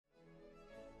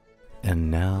And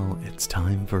now it's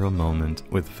time for a moment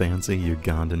with fancy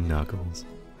Ugandan Knuckles.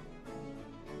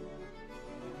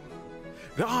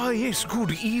 Yes,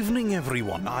 good evening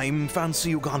everyone. I'm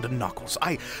Fancy Ugandan Knuckles.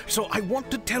 So I want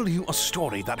to tell you a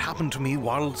story that happened to me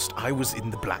whilst I was in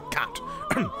the Black Cat.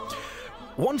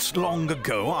 Once long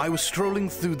ago, I was strolling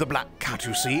through the Black Cat,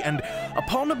 you see, and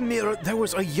upon a mirror there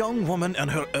was a young woman in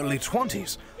her early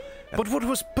 20s. But what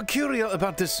was peculiar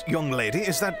about this young lady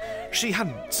is that she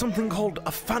had something called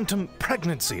a phantom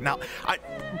pregnancy. Now,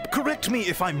 correct me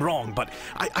if I'm wrong, but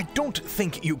I don't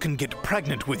think you can get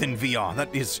pregnant within VR.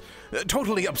 That is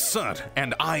totally absurd,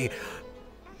 and I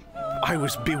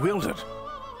was bewildered,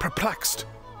 perplexed.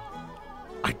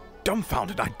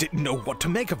 Dumbfounded. I didn't know what to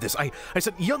make of this. I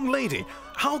said, "Young lady,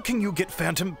 how can you get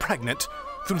phantom pregnant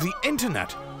through the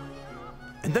internet?"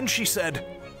 And then she said,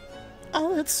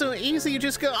 "Oh, it's so easy. You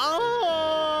just go,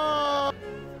 oh."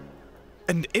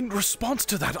 And in response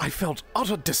to that, I felt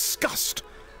utter disgust.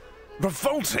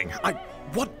 Revolting.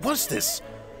 What was this?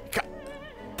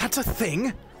 That's a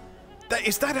thing?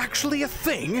 Is that actually a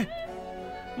thing?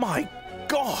 My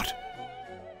God.